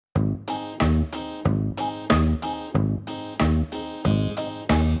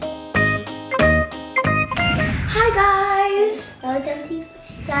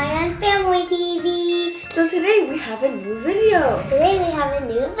have a new video. Today we have a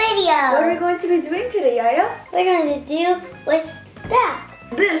new video. What are we going to be doing today, Yaya? We're going to do what's that?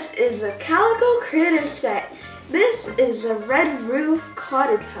 This is a Calico Critter set. This is a red roof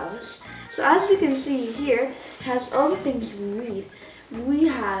cottage house. So as you can see here, it has all the things we need. We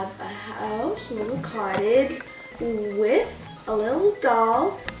have a house, a little cottage with a little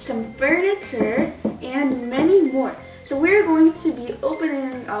doll, some furniture, and many more. So we're going to be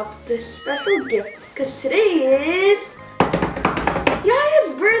opening up this special gift because today is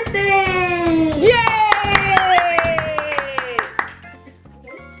Yaya's birthday! Yay!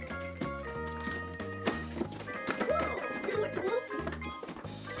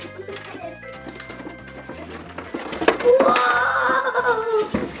 Whoa!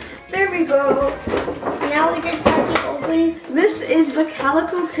 There we go. Now we just have to open. This is the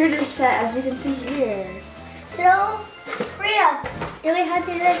Calico Critter set, as you can see here. So, Priya, do we have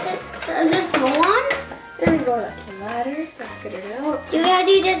to do the small ones? There we go, that's the ladder. Let's get it out. Do we have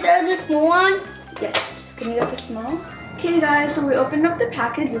to do the small ones? Yes. Can you get the small? Okay guys, so we opened up the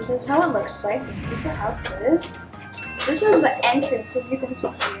package. This is how it looks like. This is how it is. This is the entrance, as you can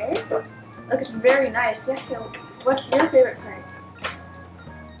see here. Look, it's very nice. Yeah, what's your favorite part?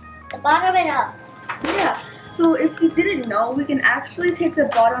 The bottom and up. Yeah, so if you didn't know, we can actually take the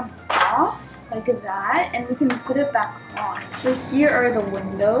bottom off like that and we can put it back on. So here are the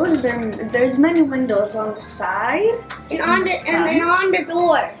windows. There's many windows on the side. And on the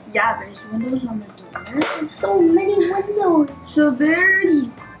door. Yeah, there's windows on the door. There's so many windows. So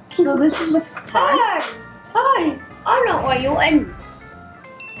this is the front. Hi. Oh no, are you in?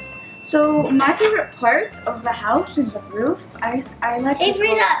 So my favorite part of the house is the roof. I like. Hey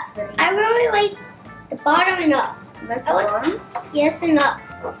Frida, I really like the bottom and up. Like the bottom? Yes, and up.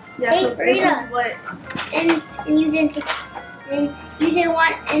 Yeah, hey so Frida, what? And you didn't take, and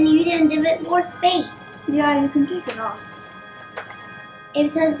you didn't give it more space. Yeah, you can take it off.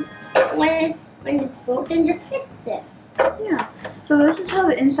 It says when it's broken, just fix it. Yeah. So this is how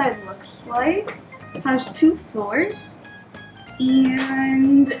the inside looks like. It has 2 floors,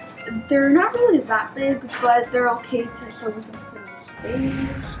 and they're not really that big, but they're okay so we can put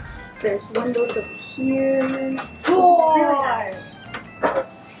in space. There's windows over here. Oh, really nice.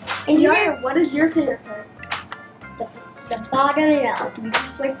 And Yaya, what is your favorite part? The bottom and up. You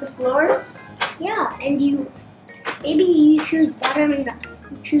just like the floors? Yeah, and maybe you choose bottom and up.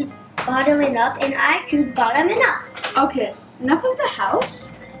 You choose bottom and up, and I choose bottom and up. Okay, enough of the house.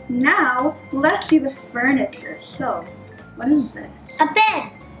 Now let's see the furniture. So, what is this? A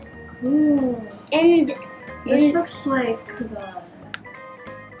bed. Cool. And This looks like the...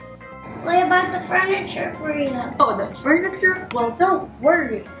 What about the furniture, Frida? Oh, the furniture? Well, don't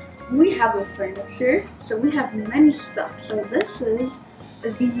worry. We have the furniture, so we have many stuff. So this is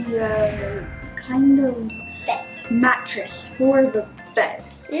the kind of bed. Mattress for the bed.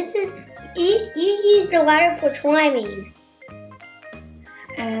 This is, you use the ladder for climbing.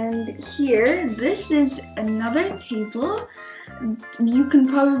 And here, this is another table. You can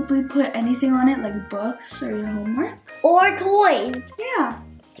probably put anything on it, like books or your homework. Or toys. Yeah.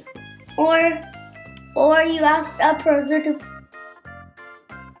 Or you ask a person to.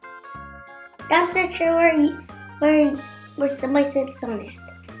 That's the chair where somebody sits on it.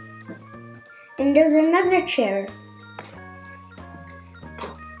 And there's another chair.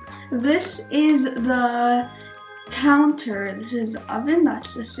 This is the counter. This is the oven,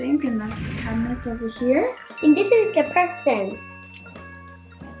 that's the sink, and that's the cabinet over here. And this is the person.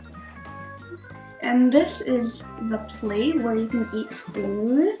 And this is the plate where you can eat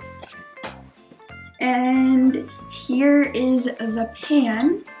food. And here is the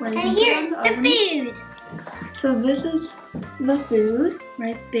pan where you and here's the food. So this is the food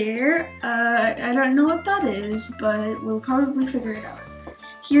right there. I don't know what that is, but we'll probably figure it out.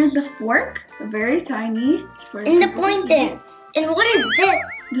 Here's the fork, very tiny. And the blanket. And what is this?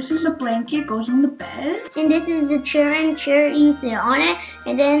 This is the blanket, goes on the bed. And this is the chair, and you sit on it,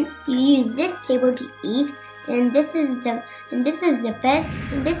 and then you use this table to eat. And this is the bed, and this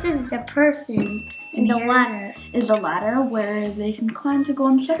is the person. And the ladder is the ladder where they can climb to go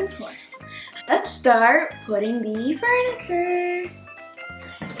on the 2nd floor. Let's start putting the furniture.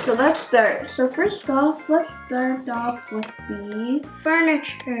 So let's start. So first off, let's start off with the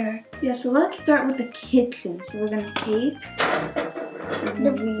furniture. Yeah, so let's start with the kitchen. So we're gonna take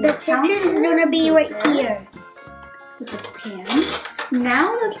the kitchen is gonna be right here. With the pan.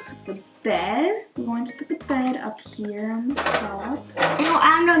 Now let's put the bed. We're going to put the bed up here on the top. And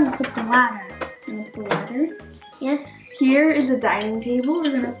I'm going to put the ladder. And the ladder. Yes. Here is a dining table.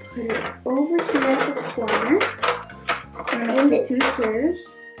 We're gonna put it over here at the corner. We're gonna put 2 chairs.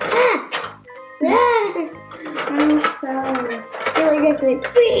 So like this way.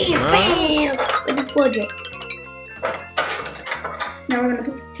 Bam! With this budget. Now we're gonna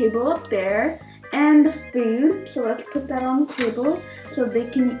put the table up there and the food. So let's put that on the table so they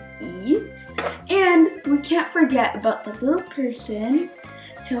can eat. And we can't forget about the little person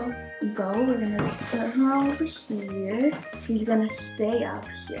to go. We're gonna put her over here. She's gonna stay up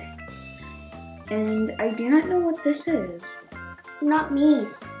here. And I do not know what this is. Not me.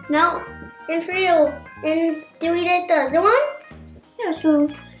 No, and for you. And do we get the other ones? Yeah, so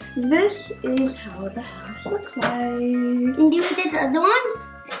this is how the house looks like. And do we get the other ones?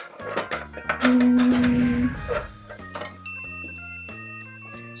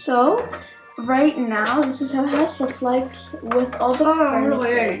 So, right now, this is how the house looks like with all the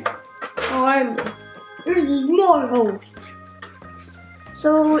furniture. This is my house.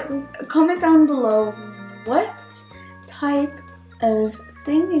 So, comment down below what type of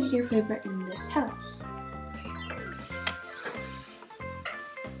thing is your favorite in this house.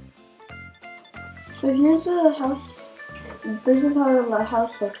 So here's the house. This is how the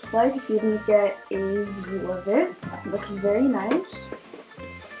house looks like. If you didn't get a view of it, it looks very nice.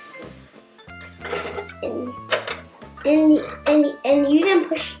 And you didn't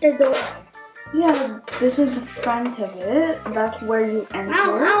push the door. Yeah, this is the front of it. That's where you enter.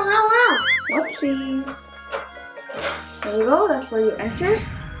 Ow. Whoopsies. There you go. That's where you enter.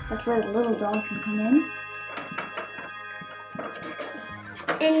 That's where the little dog can come in.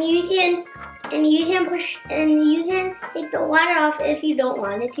 And you can take the water off if you don't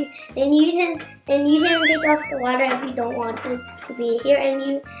want it to. And you can take off the water if you don't want it to be here. And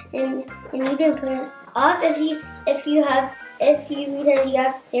you can put it off if you have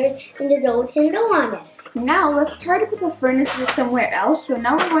stairs and the dogs can go on it. Now let's try to put the furniture somewhere else. So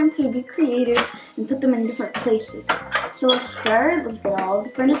now we're going to be creative and put them in different places. So let's start. Let's get all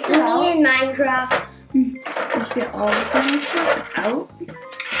the furniture out. In Minecraft. Let's get all the furniture out.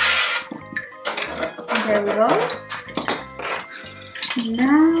 There we go.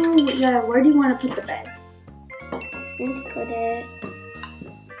 Now, where do you want to put the bed? And put it.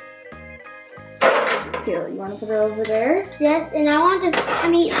 Here, you want to put it over there? Yes, and I want to put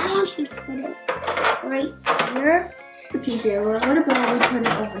it right here. Okay, dear. Well, what about we put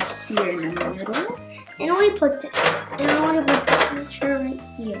it over here in the middle? And I want to put the furniture right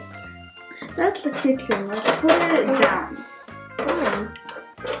here. That's the kitchen. Let's put it down. The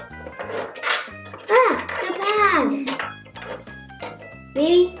pan.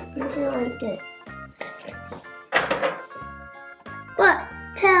 Maybe put it like this. What?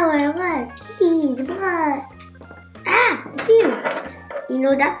 Tell her what? Cheese, blood. Confused. You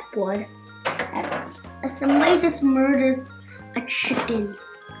know that's blood. Somebody just murdered a chicken.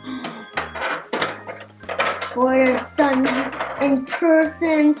 For their sons and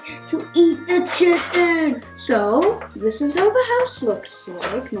persons to eat the chicken. So, this is how the house looks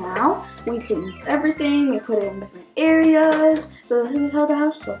like now. We changed everything, we put it in different areas. So this is how the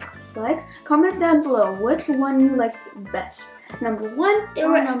house looks like. Comment down below which one you liked best. Number 1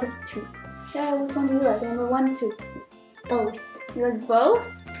 or number 2. Yeah, which one do you like? Number 1, 2? Both. You like both?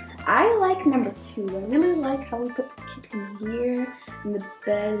 I like number 2. I really like how we put the kitchen here, and the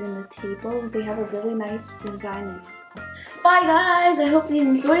bed and the table. They have a really nice design in it. Bye guys, I hope you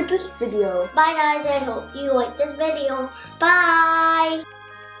enjoyed this video. Bye guys, I hope you liked this video. Bye!